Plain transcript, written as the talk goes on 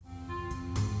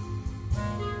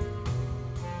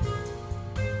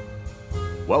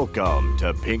Welcome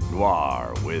to Pink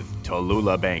Noir with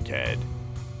Tallulah Bankhead.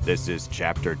 This is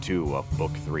Chapter 2 of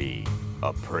Book 3,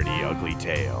 A Pretty Ugly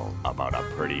Tale About a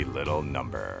Pretty Little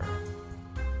Number.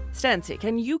 Stancy,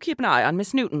 can you keep an eye on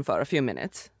Miss Newton for a few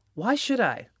minutes? Why should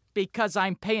I? Because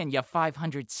I'm paying you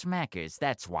 500 smackers,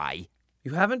 that's why.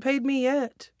 You haven't paid me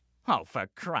yet. Oh, for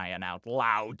crying out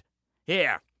loud.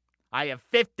 Here, I have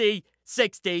 $50,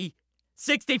 $60,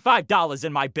 $65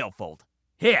 in my billfold.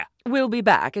 Here. We'll be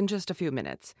back in just a few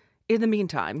minutes. In the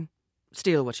meantime,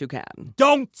 steal what you can.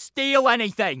 Don't steal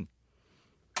anything!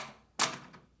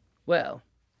 Well,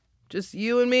 just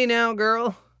you and me now,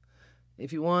 girl.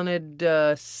 If you wanted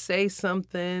to say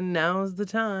something, now's the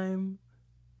time.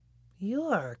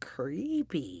 You're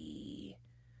creepy.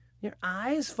 Your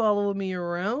eyes follow me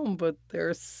around, but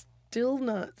they're still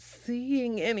not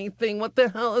seeing anything. What the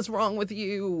hell is wrong with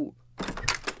you?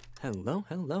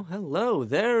 Hello.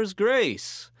 There's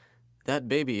Grace. That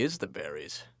baby is the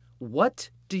berries.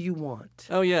 What do you want?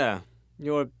 Oh, yeah.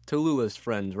 You're Tallulah's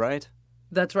friend, right?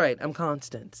 That's right. I'm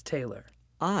Constance Taylor.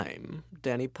 I'm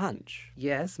Danny Punch.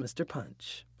 Yes, Mr.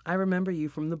 Punch. I remember you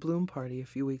from the Bloom party a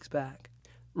few weeks back.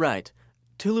 Right.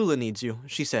 Tallulah needs you,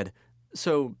 she said.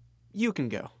 So, you can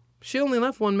go. She only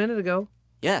left 1 minute ago.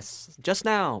 Yes, just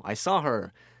now. I saw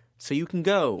her. So you can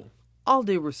go. All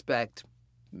due respect,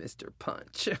 Mr.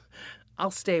 Punch. I'll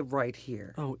stay right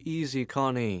here. Oh, easy,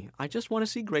 Connie. I just want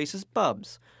to see Grace's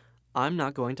bubs. I'm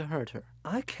not going to hurt her.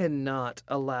 I cannot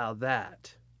allow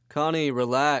that. Connie,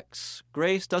 relax.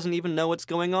 Grace doesn't even know what's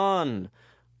going on.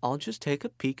 I'll just take a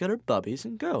peek at her bubbies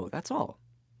and go, that's all.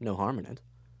 No harm in it.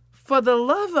 For the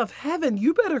love of heaven,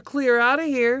 you better clear out of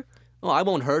here. Oh, I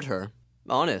won't hurt her.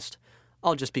 Honest.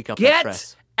 I'll just peek up that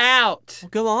dress. Get out! Well,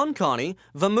 go on, Connie.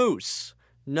 Vamoose.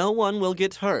 No one will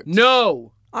get hurt.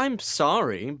 No! I'm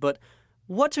sorry, but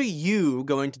what are you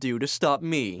going to do to stop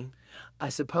me? I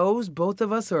suppose both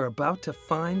of us are about to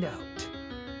find out.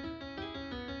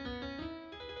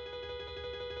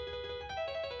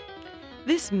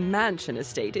 This mansion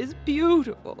estate is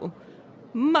beautiful.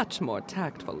 Much more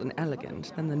tactful and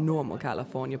elegant than the normal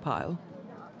California pile.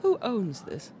 Who owns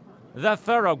this? The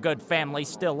Thorogood family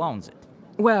still owns it.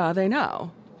 Where are they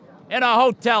now? In a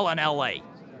hotel in L.A.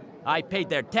 I paid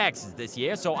their taxes this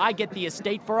year, so I get the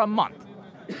estate for a month.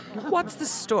 What's the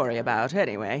story about,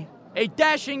 anyway? A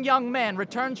dashing young man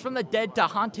returns from the dead to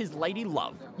haunt his lady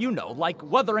love. You know, like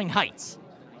Wuthering Heights.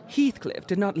 Heathcliff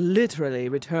did not literally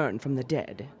return from the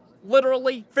dead.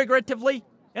 Literally, figuratively,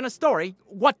 in a story,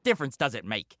 what difference does it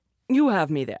make? You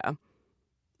have me there.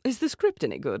 Is the script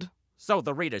any good? So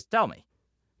the readers tell me.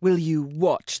 Will you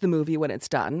watch the movie when it's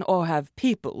done, or have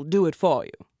people do it for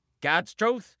you? God's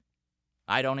truth?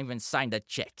 I don't even sign the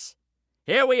checks.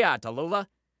 Here we are, Tallulah.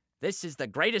 This is the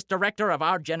greatest director of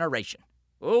our generation,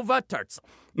 Uwe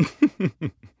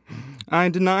Terzel. I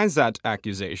deny that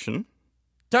accusation.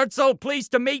 Terzel,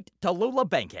 pleased to meet Tallulah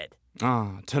Bankhead.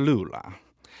 Ah, Tallulah.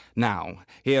 Now,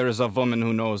 here is a woman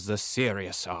who knows the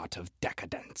serious art of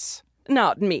decadence.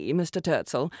 Not me, Mr.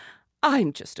 Terzel.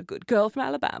 I'm just a good girl from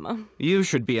Alabama. You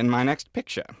should be in my next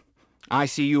picture. I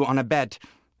see you on a bed,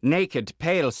 naked,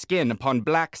 pale skin upon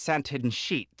black satin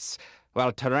sheets,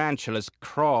 while tarantulas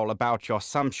crawl about your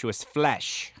sumptuous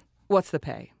flesh. What's the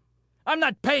pay? I'm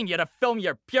not paying you to film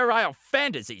your puerile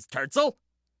fantasies, Terzel.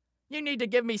 You need to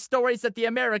give me stories that the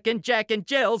American Jack and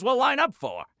Jills will line up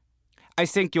for. I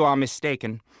think you are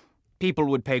mistaken. People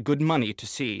would pay good money to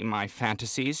see my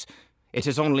fantasies. It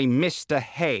is only Mr.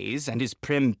 Hayes and his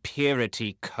prim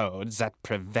purity codes that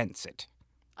prevents it.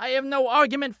 I have no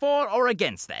argument for or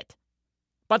against that.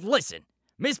 But listen,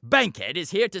 Miss Bankhead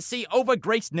is here to see over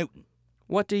Grace Newton.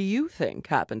 What do you think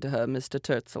happened to her, Mr.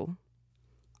 Terzel?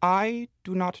 I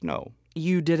do not know.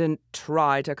 You didn't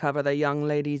try to cover the young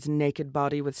lady's naked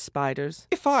body with spiders?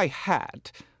 If I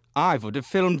had, I would have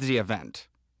filmed the event.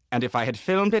 And if I had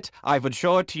filmed it, I would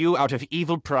show it to you out of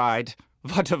evil pride.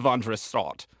 What a wondrous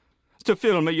thought. To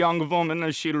film a young woman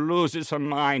as she loses her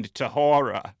mind to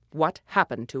horror. What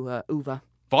happened to her, Uwe?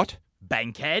 What?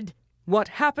 Bankhead? What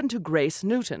happened to Grace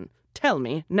Newton? Tell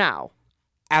me now.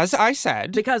 As I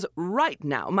said... Because right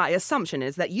now my assumption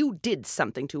is that you did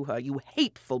something to her, you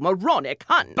hateful, moronic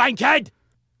Hun. Bankhead!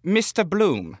 Mr.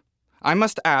 Bloom, I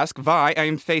must ask why I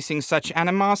am facing such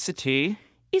animosity.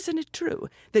 Isn't it true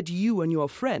that you and your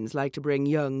friends like to bring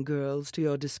young girls to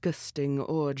your disgusting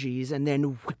orgies and then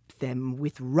whip them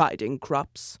with riding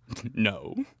crops?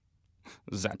 No,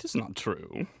 that is not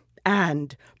true.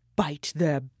 And bite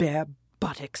their bare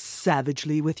buttocks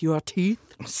savagely with your teeth?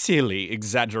 Silly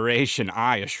exaggeration,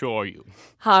 I assure you.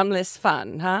 Harmless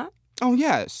fun, huh? Oh,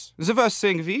 yes. The first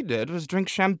thing we did was drink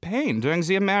champagne during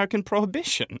the American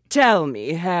Prohibition. Tell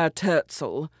me, Herr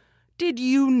Terzel, Did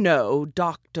you know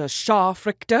Dr.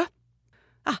 Scharfrichter?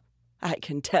 Ah, I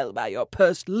can tell by your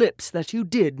pursed lips that you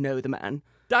did know the man.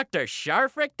 Dr.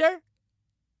 Scharfrichter?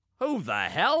 Who the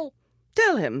hell?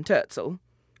 Tell him, Turzel.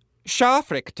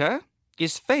 Scharfrichter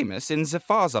is famous in the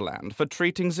Fatherland for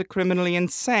treating the criminally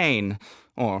insane,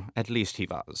 or at least he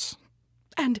was.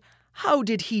 And how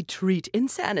did he treat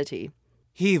insanity?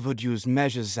 He would use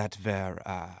measures that were,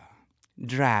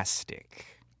 drastic.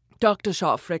 Dr.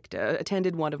 Scharfrichter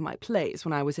attended one of my plays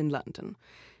when I was in London.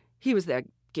 He was there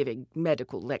giving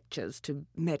medical lectures to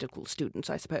medical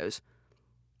students, I suppose.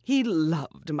 He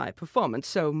loved my performance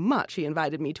so much he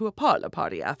invited me to a parlor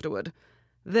party afterward.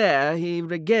 There he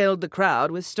regaled the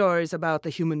crowd with stories about the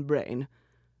human brain.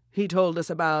 He told us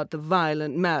about the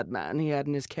violent madman he had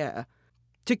in his care.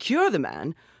 To cure the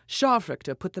man,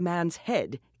 Scharfrichter put the man's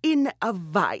head in a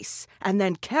vice and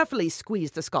then carefully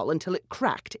squeezed the skull until it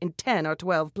cracked in 10 or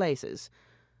 12 places.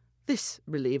 This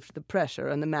relieved the pressure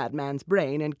on the madman's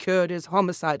brain and cured his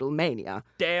homicidal mania.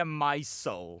 Damn my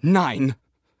soul. 9.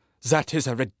 That is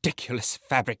a ridiculous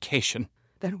fabrication.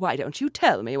 Then why don't you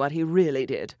tell me what he really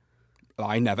did?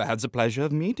 I never had the pleasure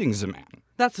of meeting the man.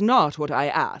 That's not what I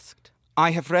asked.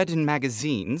 I have read in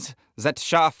magazines that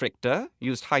Scharfrichter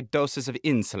used high doses of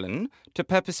insulin to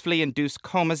purposefully induce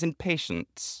comas in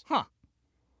patients. Huh.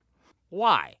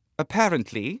 Why?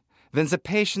 Apparently, when the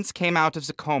patients came out of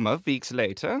the coma weeks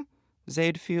later,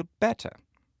 they'd feel better.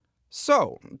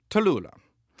 So, Tallulah,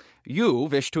 you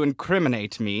wish to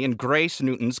incriminate me in Grace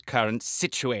Newton's current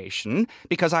situation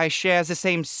because I share the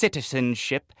same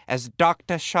citizenship as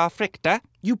Dr. Scharfrichter?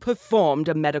 You performed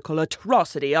a medical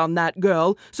atrocity on that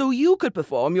girl so you could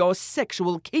perform your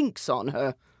sexual kinks on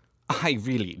her. I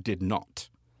really did not.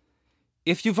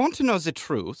 If you want to know the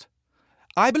truth,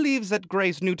 I believe that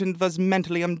Grace Newton was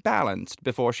mentally unbalanced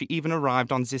before she even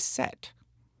arrived on this set.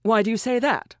 Why do you say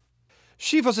that?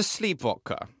 She was a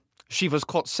sleepwalker. She was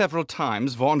caught several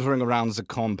times wandering around the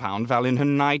compound while in her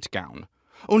nightgown.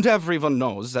 And everyone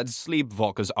knows that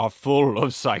sleepwalkers are full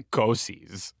of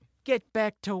psychoses. Get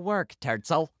back to work,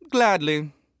 Turzel.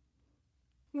 Gladly.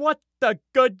 What the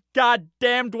good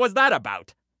goddamned was that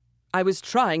about? I was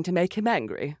trying to make him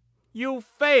angry. You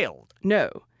failed. No.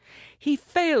 He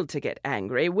failed to get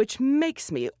angry, which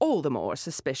makes me all the more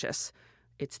suspicious.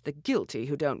 It's the guilty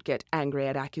who don't get angry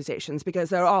at accusations because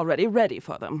they're already ready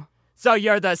for them. So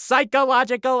you're the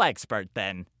psychological expert,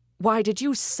 then? Why did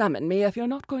you summon me if you're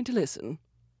not going to listen?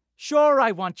 Sure,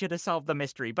 I want you to solve the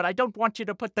mystery, but I don't want you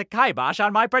to put the kibosh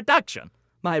on my production.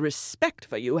 My respect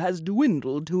for you has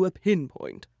dwindled to a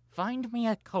pinpoint. Find me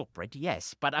a culprit,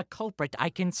 yes, but a culprit I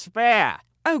can spare.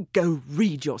 Oh, go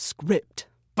read your script.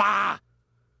 Bah!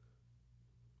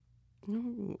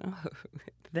 Oh,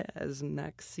 there's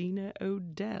Maxina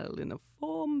Odell in a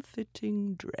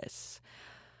form-fitting dress.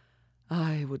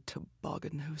 I would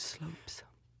toboggan those slopes.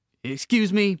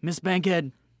 Excuse me, Miss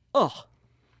Bankhead. Oh,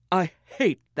 I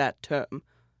hate that term.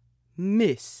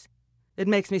 Miss. It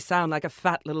makes me sound like a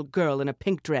fat little girl in a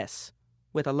pink dress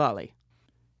with a lolly.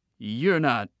 You're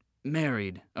not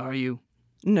married, are you?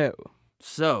 No.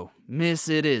 So, Miss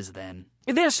it is, then.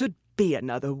 There should be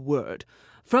another word.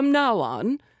 From now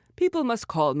on, people must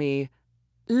call me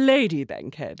Lady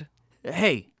Bankhead.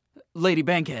 Hey, Lady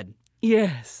Bankhead.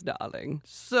 Yes, darling.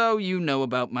 So you know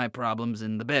about my problems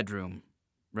in the bedroom,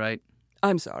 right?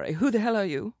 I'm sorry, who the hell are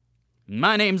you?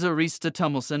 My name's Arista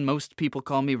Tummelson. Most people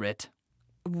call me Rit.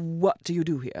 What do you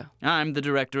do here? I'm the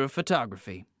director of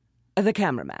photography. The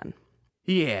cameraman.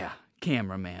 Yeah,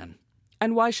 cameraman.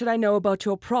 And why should I know about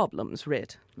your problems,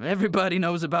 Rit? Everybody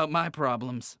knows about my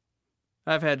problems.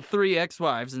 I've had 3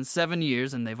 ex-wives in 7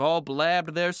 years, and they've all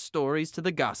blabbed their stories to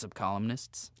the gossip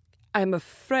columnists. I'm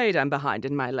afraid I'm behind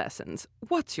in my lessons.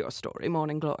 What's your story,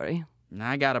 Morning Glory?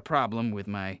 I got a problem with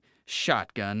my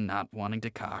shotgun not wanting to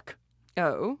cock.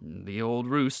 Oh? The old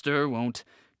rooster won't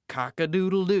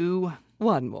cock-a-doodle-doo.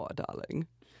 One more, darling.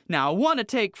 Now, I want to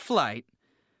take flight,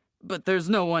 but there's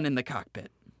no one in the cockpit.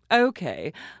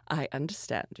 Okay, I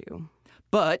understand you.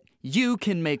 But you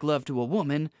can make love to a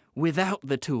woman without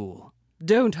the tool.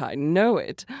 Don't I know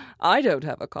it? I don't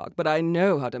have a cock, but I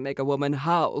know how to make a woman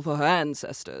howl for her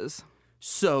ancestors.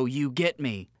 So you get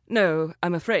me. No,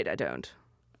 I'm afraid I don't.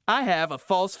 I have a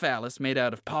false phallus made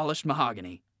out of polished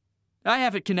mahogany. I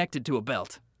have it connected to a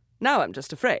belt. Now I'm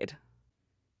just afraid.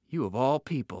 You of all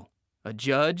people. A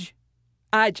judge?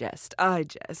 I jest.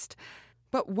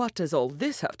 But what does all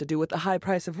this have to do with the high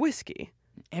price of whiskey?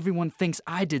 Everyone thinks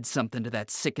I did something to that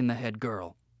sick-in-the-head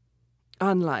girl.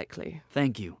 Unlikely.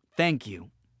 Thank you.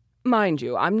 Mind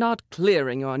you, I'm not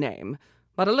clearing your name,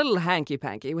 but a little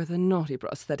hanky-panky with a naughty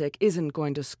prosthetic isn't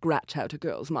going to scratch out a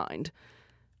girl's mind.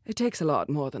 It takes a lot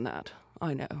more than that,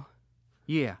 I know.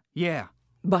 Yeah.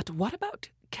 But what about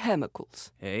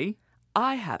chemicals? Hey?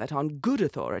 I have it on good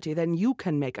authority, then you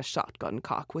can make a shotgun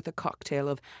cock with a cocktail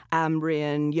of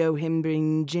Ambrian,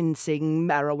 yohimbine, ginseng,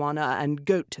 marijuana, and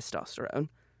goat testosterone.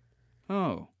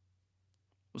 Oh.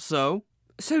 So?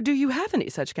 So do you have any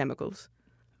such chemicals?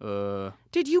 Uh,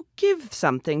 Did you give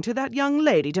something to that young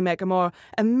lady to make her more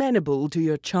amenable to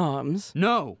your charms?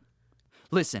 no.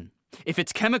 Listen, if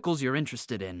it's chemicals you're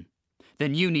interested in,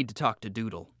 then you need to talk to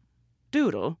Doodle.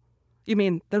 Doodle? You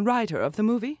mean the writer of the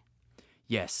movie?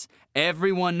 Yes,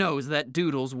 everyone knows that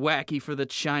Doodle's wacky for the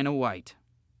China White.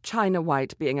 China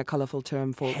white being a colorful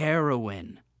term for...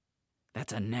 Heroin.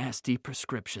 That's a nasty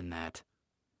prescription, that.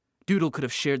 Doodle could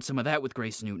have shared some of that with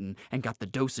Grace Newton and got the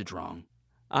dosage wrong.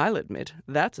 I'll admit,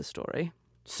 that's a story.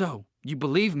 So, you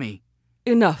believe me?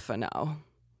 Enough for now.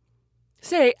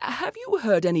 Say, have you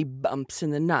heard any bumps in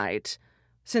the night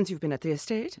since you've been at the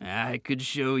estate? I could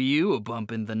show you a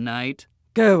bump in the night.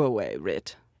 Go away,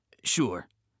 Rit. Sure.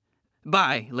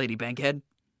 Bye, Lady Bankhead.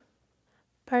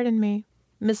 Pardon me,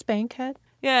 Miss Bankhead?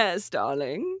 Yes,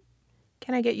 darling.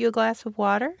 Can I get you a glass of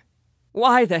water?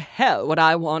 Why the hell would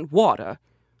I want water?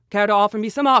 Care to offer me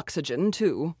some oxygen,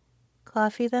 too?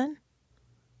 Coffee, then?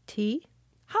 Tea?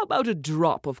 How about a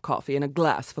drop of coffee and a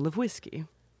glass full of whiskey?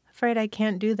 Afraid I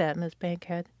can't do that, Miss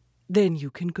Bankhead. Then you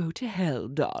can go to hell,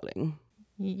 darling.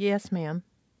 Yes, ma'am.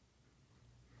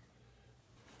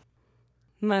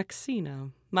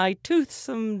 Maxina, my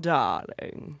toothsome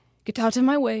darling. Get out of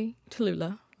my way,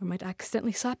 Tallulah, or I might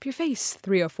accidentally slap your face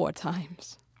 3 or 4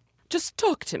 times. Just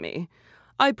talk to me.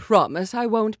 I promise I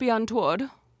won't be untoward.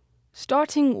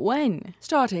 Starting when?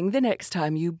 Starting the next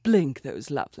time you blink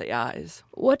those lovely eyes.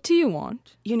 What do you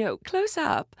want? You know, close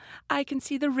up, I can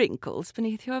see the wrinkles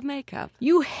beneath your makeup.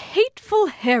 You hateful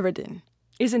harridan.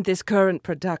 Isn't this current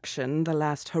production the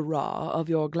last hurrah of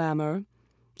your glamour?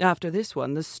 After this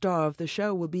one, the star of the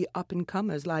show will be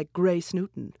up-and-comers like Grace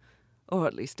Newton. Or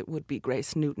at least it would be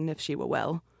Grace Newton if she were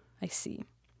well. I see.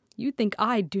 You think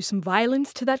I'd do some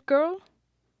violence to that girl?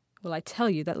 Well, I tell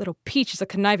you, that little peach is a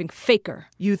conniving faker.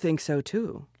 You think so,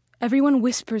 too? Everyone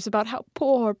whispers about how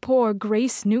poor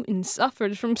Grace Newton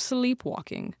suffered from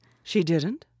sleepwalking. She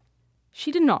didn't?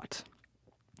 She did not.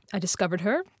 I discovered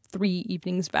her 3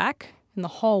 evenings back in the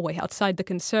hallway outside the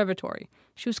conservatory.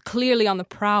 She was clearly on the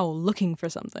prowl looking for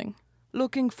something.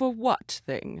 Looking for what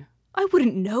thing? I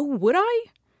wouldn't know, would I?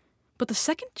 But the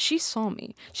second she saw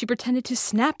me, she pretended to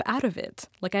snap out of it,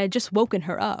 like I had just woken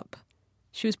her up.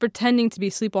 She was pretending to be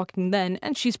sleepwalking then,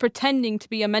 and she's pretending to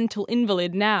be a mental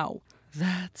invalid now.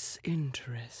 That's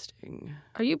interesting.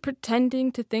 Are you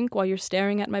pretending to think while you're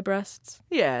staring at my breasts?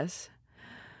 Yes.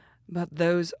 But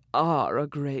those are a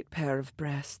great pair of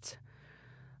breasts.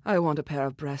 I want a pair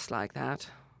of breasts like that.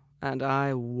 And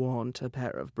I want a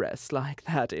pair of breasts like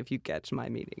that, if you catch my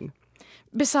meaning.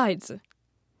 Besides,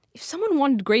 if someone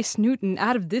wanted Grace Newton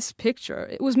out of this picture,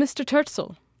 it was Mr.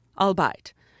 Turtle. I'll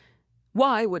bite.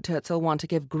 Why would Turtle want to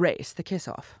give Grace the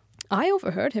kiss-off? I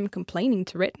overheard him complaining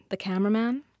to Rit, the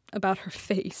cameraman, about her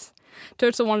face.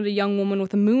 Turtle wanted a young woman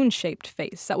with a moon-shaped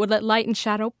face that would let light and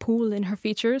shadow pool in her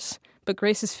features, but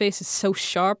Grace's face is so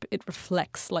sharp it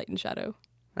reflects light and shadow.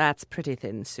 That's pretty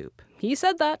thin soup. He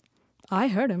said that. I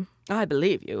heard him. I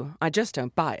believe you. I just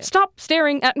don't buy it. Stop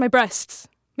staring at my breasts.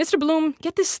 Mr. Bloom,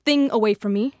 get this thing away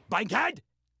from me. Bankhead!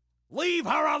 Leave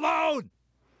her alone!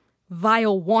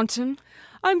 Vile wanton.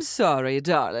 I'm sorry,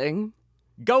 darling.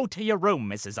 Go to your room,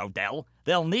 Mrs. Odell.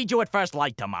 They'll need you at first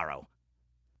light tomorrow.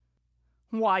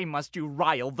 Why must you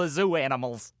rile the zoo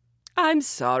animals? I'm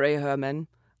sorry, Herman.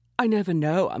 I never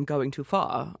know I'm going too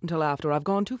far until after I've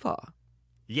gone too far.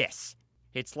 Yes,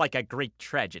 it's like a Greek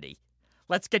tragedy.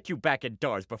 Let's get you back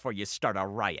indoors before you start a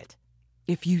riot.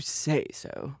 If you say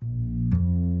so.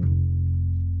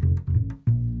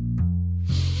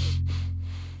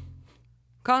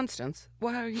 Constance,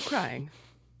 why are you crying?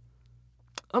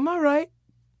 I'm all right.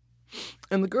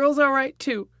 And the girl's all right,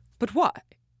 too. But why?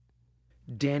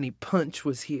 Danny Punch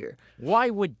was here. Why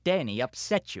would Danny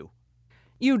upset you?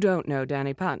 You don't know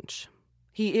Danny Punch.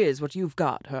 He is what you've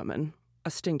got, Herman.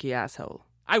 A stinky asshole.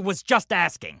 I was just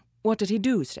asking. What did he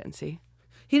do, Stency?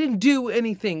 He didn't do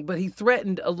anything, but he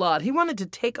threatened a lot. He wanted to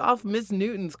take off Miss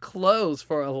Newton's clothes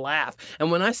for a laugh.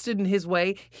 And when I stood in his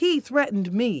way, he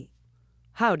threatened me.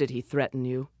 How did he threaten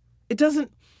you? It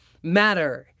doesn't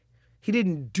matter. He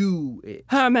didn't do it.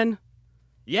 Herman!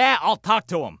 Yeah, I'll talk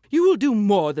to him. You will do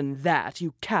more than that,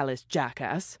 you callous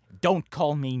jackass. Don't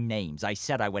call me names. I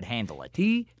said I would handle it.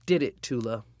 He did it,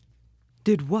 Tula.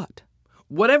 Did what?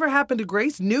 Whatever happened to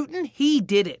Grace Newton, he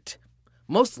did it.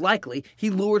 Most likely, he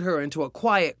lured her into a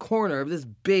quiet corner of this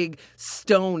big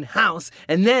stone house,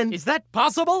 and then... Is that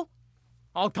possible?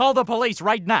 I'll call the police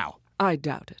right now. I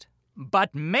doubt it.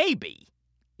 But maybe,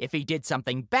 if he did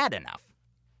something bad enough.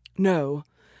 No.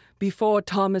 Before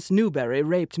Thomas Newberry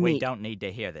raped me. We don't need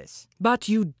to hear this. But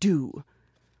you do.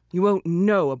 You won't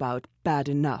know about bad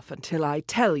enough until I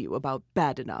tell you about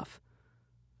bad enough.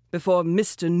 Before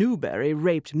Mr. Newberry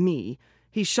raped me,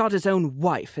 he shot his own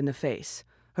wife in the face.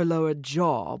 Her lower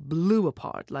jaw blew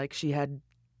apart like she had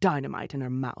dynamite in her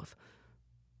mouth.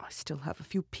 I still have a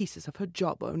few pieces of her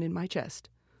jawbone in my chest.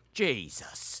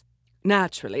 Jesus.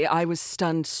 Naturally, I was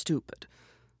stunned stupid.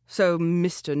 So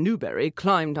Mr. Newberry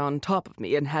climbed on top of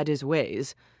me and had his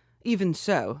ways. Even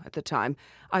so, at the time,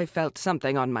 I felt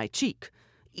something on my cheek.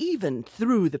 Even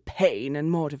through the pain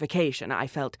and mortification, I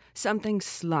felt something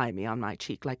slimy on my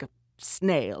cheek, like a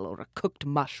snail or a cooked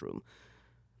mushroom.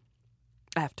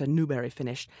 After Newberry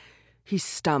finished, he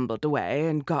stumbled away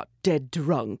and got dead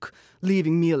drunk,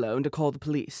 leaving me alone to call the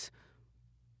police.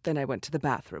 Then I went to the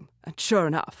bathroom, and sure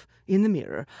enough, in the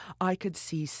mirror, I could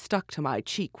see stuck to my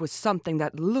cheek was something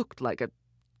that looked like a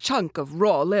chunk of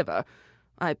raw liver.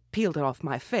 I peeled it off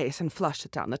my face and flushed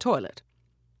it down the toilet.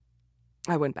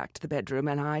 I went back to the bedroom,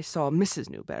 and I saw Mrs.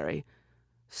 Newberry,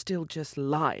 still just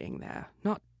lying there,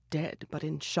 not dead, but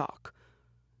in shock.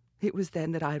 It was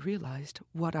then that I realized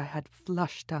what I had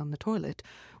flushed down the toilet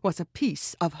was a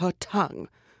piece of her tongue,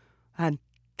 and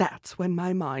that's when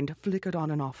my mind flickered on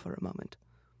and off for a moment.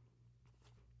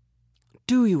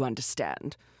 Do you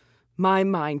understand? My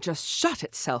mind just shut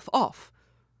itself off,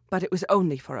 but it was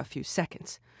only for a few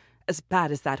seconds. As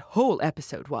bad as that whole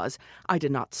episode was, I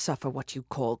did not suffer what you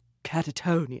call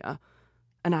catatonia,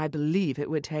 and I believe it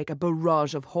would take a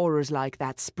barrage of horrors like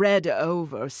that spread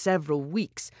over several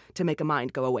weeks to make a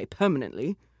mind go away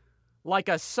permanently. Like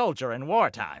a soldier in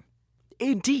wartime.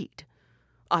 Indeed.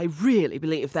 I really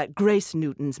believe that Grace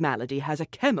Newton's malady has a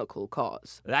chemical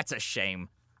cause. That's a shame.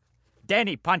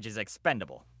 Danny Punch is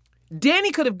expendable.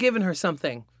 Danny could have given her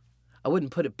something. I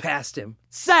wouldn't put it past him.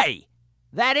 Say!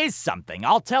 That is something.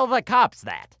 I'll tell the cops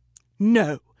that.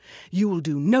 No, you will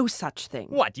do no such thing.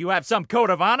 What, you have some code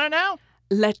of honor now?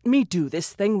 Let me do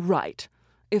this thing right,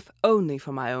 if only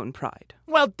for my own pride.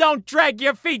 Well, don't drag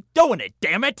your feet doing it,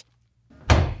 damn it!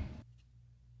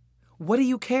 What do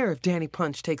you care if Danny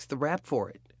Punch takes the rap for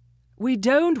it? We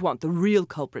don't want the real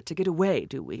culprit to get away,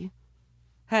 do we?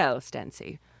 Hell,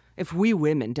 Stancy, if we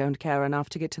women don't care enough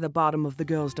to get to the bottom of the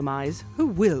girl's demise, who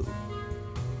will?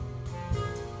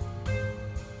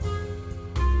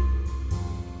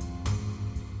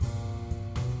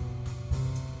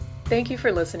 Thank you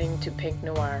for listening to Pink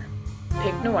Noir.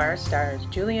 Pink Noir stars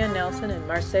Julianne Nelson and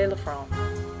Marcel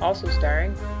Lafrance, also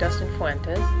starring Dustin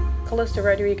Fuentes, Callista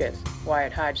Rodriguez,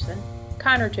 Wyatt Hodgson,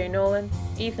 Connor J. Nolan,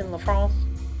 Ethan LaFrance,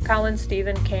 Colin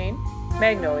Stephen Kane,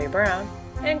 Magnolia Brown,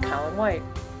 and Colin White.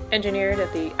 Engineered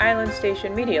at the Island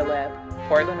Station Media Lab,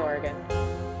 Portland, Oregon.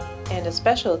 And a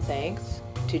special thanks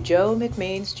to Joe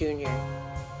McMains Jr.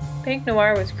 Pink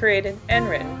Noir was created and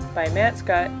written by Matt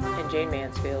Scott and Jane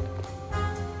Mansfield.